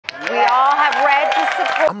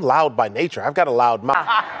I'm loud by nature. I've got a loud mouth.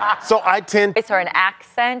 So I tend Or an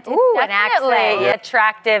accent. Ooh, It's an accent. definitely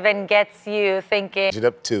attractive and gets you thinking. it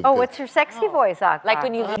up too. Oh, what's your sexy voice, Akbar? Like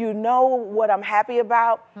when you You know what I'm happy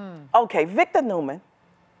about? Okay, Victor Newman,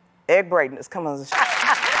 Ed Braden is coming on the show. All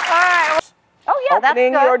right. Oh, yeah, that's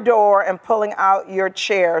Opening good. your door and pulling out your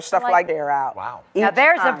chair, stuff like they're out. Wow. Now, Each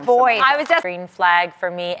there's a time voice. somebody- I was just green flag for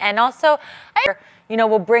me, and also,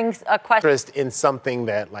 will bring a question. Interest in something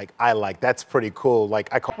that like I like. That's pretty cool. Like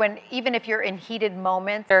I call When even if you're in heated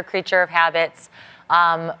moments. They're a creature of habits.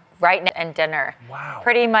 Right now and dinner. Wow.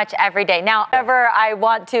 Pretty much every day. Now, whenever I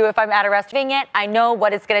want to, if I'm at a restaurant, I know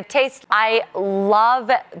what it's going to taste. I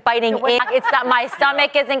love biting in. It's not, my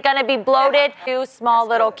stomach isn't going to be bloated. 2 small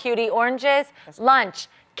little cutie oranges. Lunch.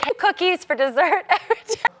 Cookies for dessert every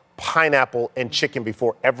day. pineapple and chicken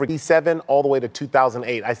before every 7 all the way to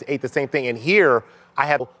 2008. I ate the same thing. And here I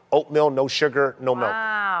have oatmeal, no sugar, no milk.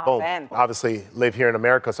 Boom. Man. Obviously live here in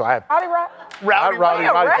America, so I have Rowdy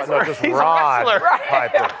Piper. no, just Rod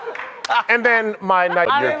Piper. And then my night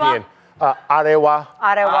European, Arewa.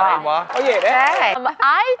 Arewa. Oh, yeah, that.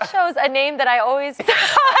 I chose a name that I always. Because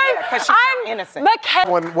she's so innocent.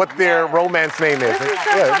 What their romance name is. This is so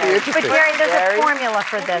Yeah, it'd funny. be But interesting. Jerry, there's Jerry. a formula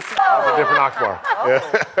for this. A different Akbar. Yeah.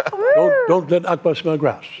 Don't let Akbar smell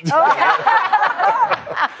grass.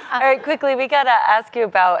 All right, quickly, we got to ask you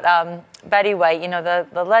about Betty White,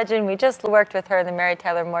 the legend. We just worked with her in the Mary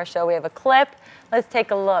Tyler Moore Show. We have a clip. Let's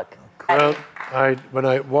take a look. Well, when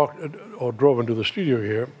I walked or drove into the studio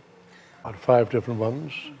here, had 5 different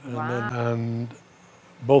ones, and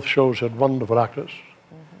both shows had wonderful actors.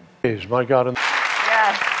 My God, and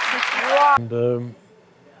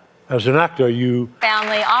as an actor, you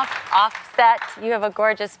Family offset. You have a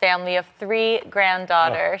gorgeous family of 3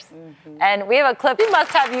 granddaughters, and we have a clip. We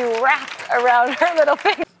must have you wrapped around her little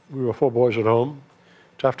finger. we were 4 boys at home,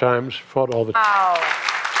 tough times, fought all the. Wow.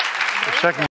 The second